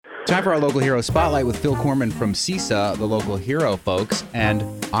Time for our Local Hero Spotlight with Phil Corman from CISA, the local hero, folks. And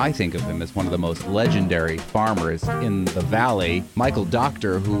I think of him as one of the most legendary farmers in the valley. Michael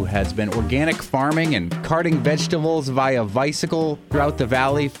Doctor, who has been organic farming and carting vegetables via bicycle throughout the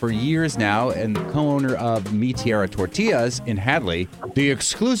valley for years now, and the co-owner of Mi Tierra Tortillas in Hadley, the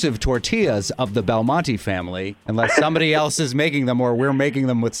exclusive tortillas of the Belmonte family, unless somebody else is making them or we're making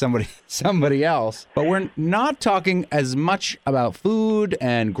them with somebody else. But we're not talking as much about food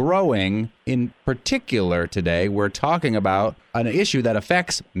and growing in particular today. We're talking about an issue that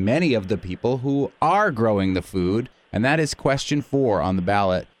affects many of the people who are growing the food, and that is question 4 on the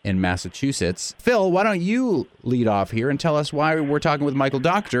ballot in Massachusetts. Phil, why don't you lead off here and tell us why we're talking with Michael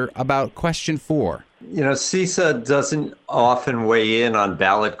Doctor about question 4? You know, CISA doesn't often weigh in on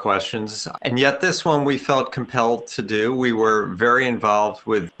ballot questions, and yet this one we felt compelled to do. We were very involved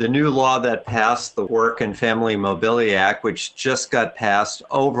with the new law that passed, the Work and Family Mobility Act, which just got passed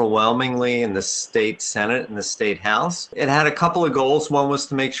overwhelmingly in the state Senate and the state House. It had a couple of goals. One was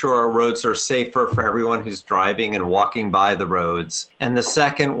to make sure our roads are safer for everyone who's driving and walking by the roads. And the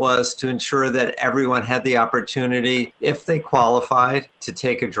second was to ensure that everyone had the opportunity, if they qualified, to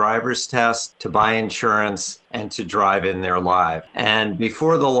take a driver's test, to buy insurance, and to drive in their life. And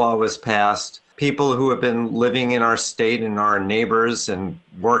before the law was passed, people who have been living in our state and our neighbors and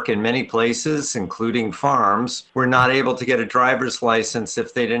work in many places, including farms, were not able to get a driver's license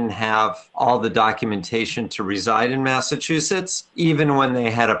if they didn't have all the documentation to reside in Massachusetts, even when they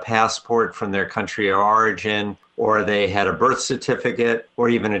had a passport from their country of origin, or they had a birth certificate, or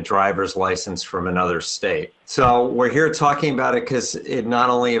even a driver's license from another state. So we're here talking about it because it not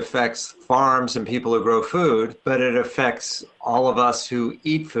only affects farms and people who grow food, but it affects all of us who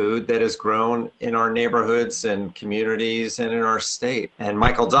eat food that is grown in our neighborhoods and communities and in our state. And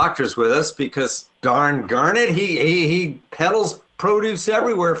Michael Doctor's with us because darn it, he peddles produce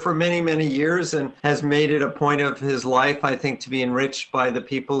everywhere for many, many years and has made it a point of his life, I think, to be enriched by the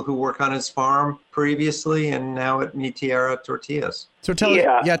people who work on his farm previously and now at Mi Tierra Tortillas. So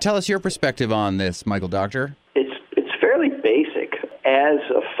tell us your perspective on this, Michael Doctor. It's fairly basic. As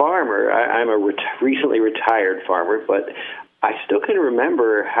a farmer, I'm a recently retired farmer, but I still can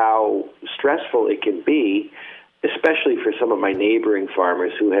remember how stressful it can be, especially for some of my neighboring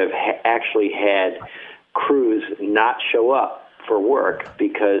farmers who have actually had crews not show up for work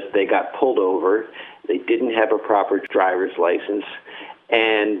because they got pulled over, they didn't have a proper driver's license,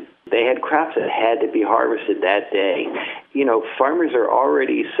 and they had crops that had to be harvested that day. You know, farmers are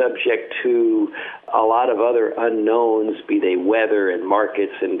already subject to a lot of other unknowns, be they weather and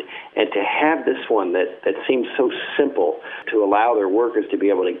markets, and to have this one that seems so simple to allow their workers to be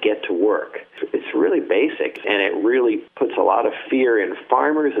able to get to work. It's really basic, and it really puts a lot of fear in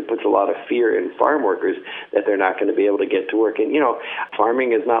farmers. It puts a lot of fear in farm workers that they're not going to be able to get to work. And, you know,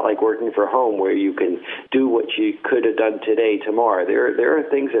 farming is not like working for home where you can do what you could have done today, tomorrow. There are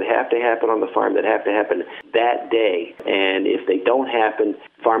things that have to happen on the farm that have to happen that day. And if they don't happen,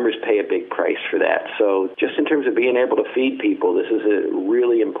 farmers pay a big price for that. So just in terms of being able to feed people, this is a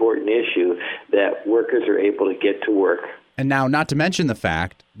really important issue that workers are able to get to work. And now, not to mention the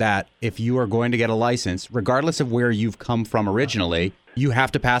fact that if you are going to get a license, regardless of where you've come from originally, you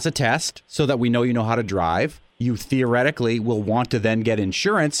have to pass a test so that we know you know how to drive. You theoretically will want to then get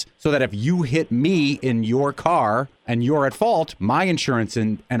insurance so that if you hit me in your car and you're at fault, my insurance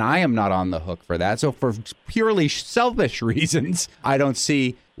and I am not on the hook for that. So for purely selfish reasons, I don't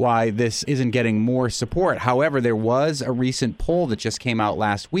see why this isn't getting more support. However, there was a recent poll that just came out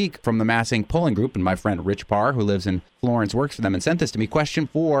last week from the Mass Inc. polling group, and my friend Rich Parr, who lives in Florence, works for them and sent this to me. Question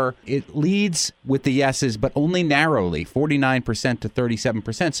 4, it leads with the yeses, but only narrowly, 49% to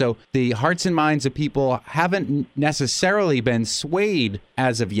 37%. So the hearts and minds of people haven't necessarily been swayed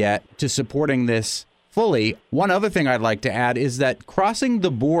as of yet to supporting this fully. One other thing I'd like to add is that crossing the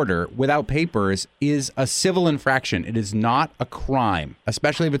border without papers is a civil infraction. It is not a crime,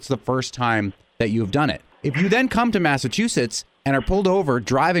 especially if it's the first time that you've done it. If you then come to Massachusetts and are pulled over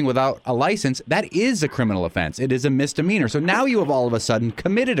driving without a license, that is a criminal offense. It is a misdemeanor. So now you have all of a sudden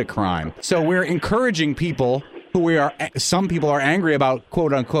committed a crime. So we're encouraging people some people are angry about,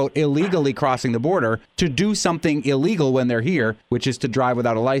 quote unquote, illegally crossing the border to do something illegal when they're here, which is to drive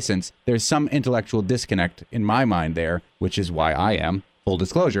without a license. There's some intellectual disconnect in my mind there, which is why I am, full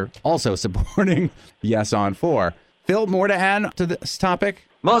disclosure, also supporting yes on 4. Phil, more to add to this topic?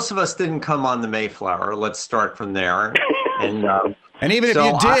 Most of us didn't come on the Mayflower. Let's start from there. And even if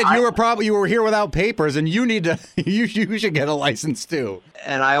you did, you were here without papers, and you need to you should get a license too.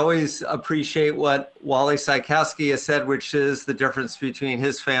 And I always appreciate what Wally Sykowski has said, which is the difference between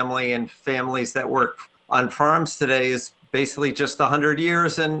his family and families that work on farms today is basically just 100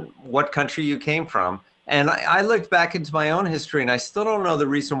 years and what country you came from. And I looked back into my own history, and I still don't know the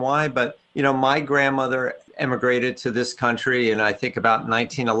reason why, but, my grandmother emigrated to this country, and I think about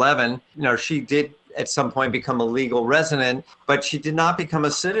 1911. She did at some point become a legal resident, but she did not become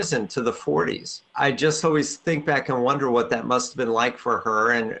a citizen to the 40s. I just always think back and wonder what that must have been like for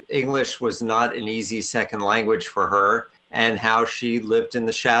her. And English was not an easy second language for her, and how she lived in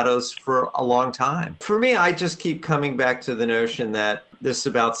the shadows for a long time. For me, I just keep coming back to the notion that this is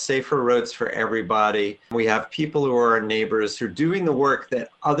about safer roads for everybody. We have people who are our neighbors who are doing the work that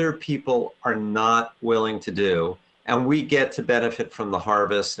other people are not willing to do. And we get to benefit from the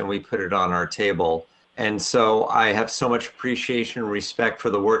harvest, and we put it on our table. And so I have so much appreciation and respect for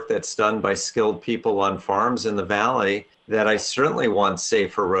the work that's done by skilled people on farms in the valley, that I certainly want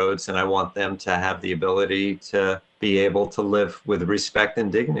safer roads, and I want them to have the ability to be able to live with respect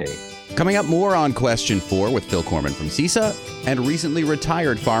and dignity. Coming up, more on Question 4 with Phil Corman from CISA and recently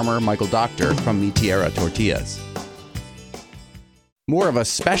retired farmer Michael Doctor from Mi Tierra Tortillas. More of a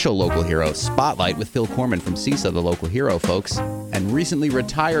special local hero spotlight with Phil Corman from CISA, the local hero, folks, and recently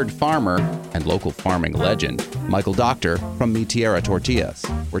retired farmer and local farming legend, Michael Doctor from Mi Tierra Tortillas.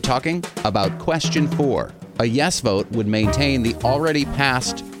 We're talking about Question 4. A yes vote would maintain the already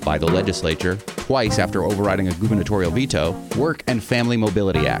passed by the legislature twice after overriding a gubernatorial veto, Work and Family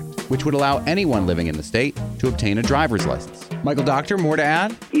Mobility Act, which would allow anyone living in the state to obtain a driver's license. Michael Doctor, more to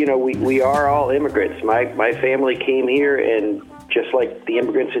add? We are all immigrants. My family came here, and just like the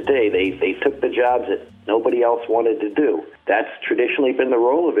immigrants today, they took the jobs that nobody else wanted to do. That's traditionally been the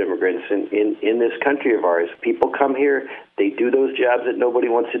role of immigrants in this country of ours. People come here, they do those jobs that nobody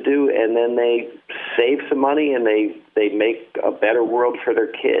wants to do, and then they save some money, and they make a better world for their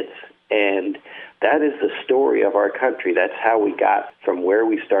kids. And that is the story of our country. That's how we got from where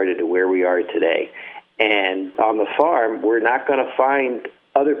we started to where we are today. And on the farm, we're not going to find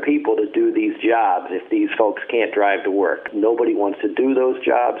other people to do these jobs if these folks can't drive to work. Nobody wants to do those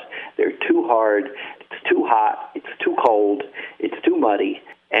jobs. They're too hard. It's too hot. It's too cold. It's too muddy.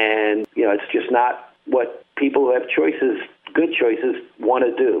 And, it's just not what people who have choices, good choices, want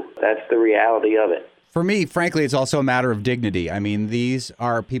to do. That's the reality of it. For me, frankly, it's also a matter of dignity. I mean, these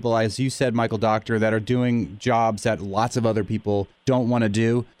are people, as you said, Michael Doctor, that are doing jobs that lots of other people don't want to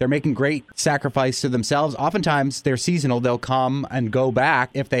do. They're making great sacrifice to themselves. Oftentimes, they're seasonal. They'll come and go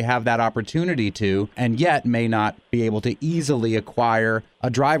back if they have that opportunity to, and yet may not be able to easily acquire a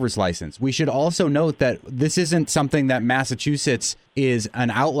driver's license. We should also note that this isn't something that Massachusetts is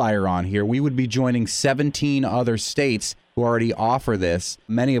an outlier on here. We would be joining 17 other states who already offer this,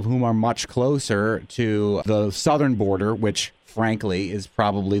 many of whom are much closer to the southern border, which frankly is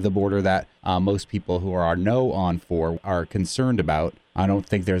probably the border that most people who are no on 4 are concerned about. I don't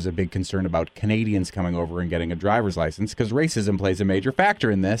think there's a big concern about Canadians coming over and getting a driver's license, because racism plays a major factor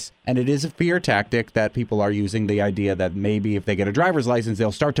in this. And it is a fear tactic that people are using, the idea that maybe if they get a driver's license,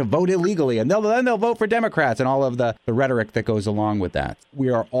 they'll start to vote illegally, and then they'll vote for Democrats, and all of the rhetoric that goes along with that. We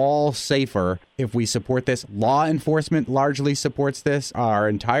are all safer if we support this. Law enforcement largely supports this. Our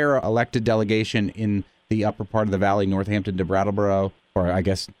entire elected delegation in the upper part of the valley, Northampton to Brattleboro, or I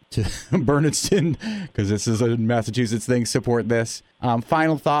guess to Berniston, because this is a Massachusetts thing, support this.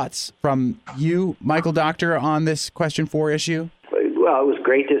 Final thoughts from you, Michael Doctor, on this Question 4 issue? Well, it was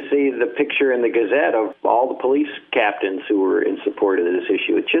great to see the picture in the Gazette of all the police captains who were in support of this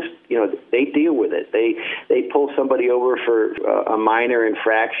issue. It just, they deal with it. They pull somebody over for a minor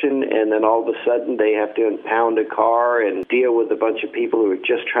infraction, and then all of a sudden they have to impound a car and deal with a bunch of people who are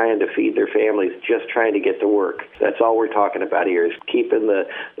just trying to feed their families, just trying to get to work. That's all we're talking about here, is keeping the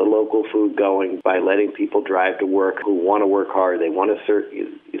local food going by letting people drive to work who want to work hard. They want to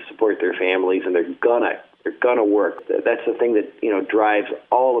support their families, and they're gonna work. That's the thing that drives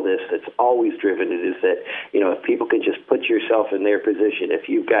all of this. That's always driven it, is that if people could just put yourself in their position, if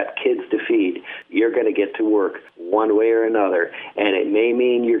you've got kids to feed, you're going to get to work one way or another, and it may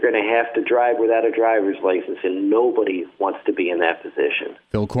mean you're going to have to drive without a driver's license, and nobody wants to be in that position.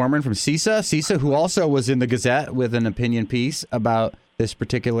 Phil Corman from CISA, who also was in the Gazette with an opinion piece about this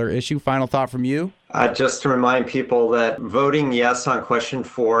particular issue. Final thought from you? Just to remind people that voting yes on Question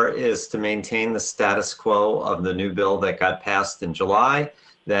 4 is to maintain the status quo of the new bill that got passed in July,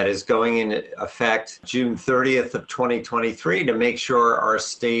 that is going into effect June 30th of 2023, to make sure our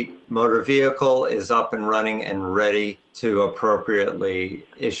state motor vehicle is up and running and ready to appropriately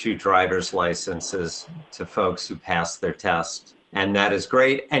issue driver's licenses to folks who pass their test. And that is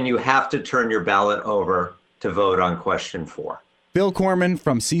great. And you have to turn your ballot over to vote on Question 4. Phil Corman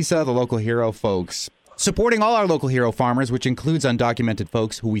from CISA, the local hero, folks. Supporting all our local hero farmers, which includes undocumented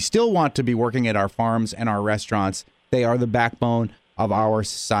folks who we still want to be working at our farms and our restaurants, They are the backbone of our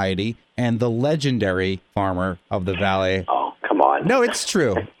society and the legendary farmer of the Valley. Oh, come on. No, it's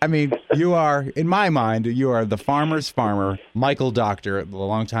true. I mean, you are, in my mind, you are the farmer's farmer, Michael Doctor, the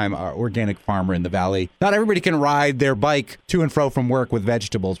longtime organic farmer in the Valley. Not everybody can ride their bike to and fro from work with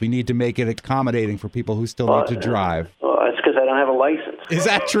vegetables. We need to make it accommodating for people who still need to drive. Well, that's because I don't have a license. Is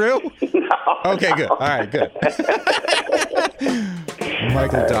that true? No. Okay, good. All right, good.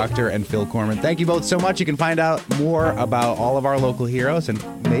 Michael Doctor and Phil Corman, thank you both so much. You can find out more about all of our local heroes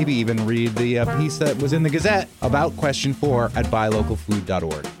and maybe even read the piece that was in the Gazette about Question 4 at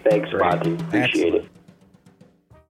buylocalfood.org. Thanks, Monty. Appreciate it.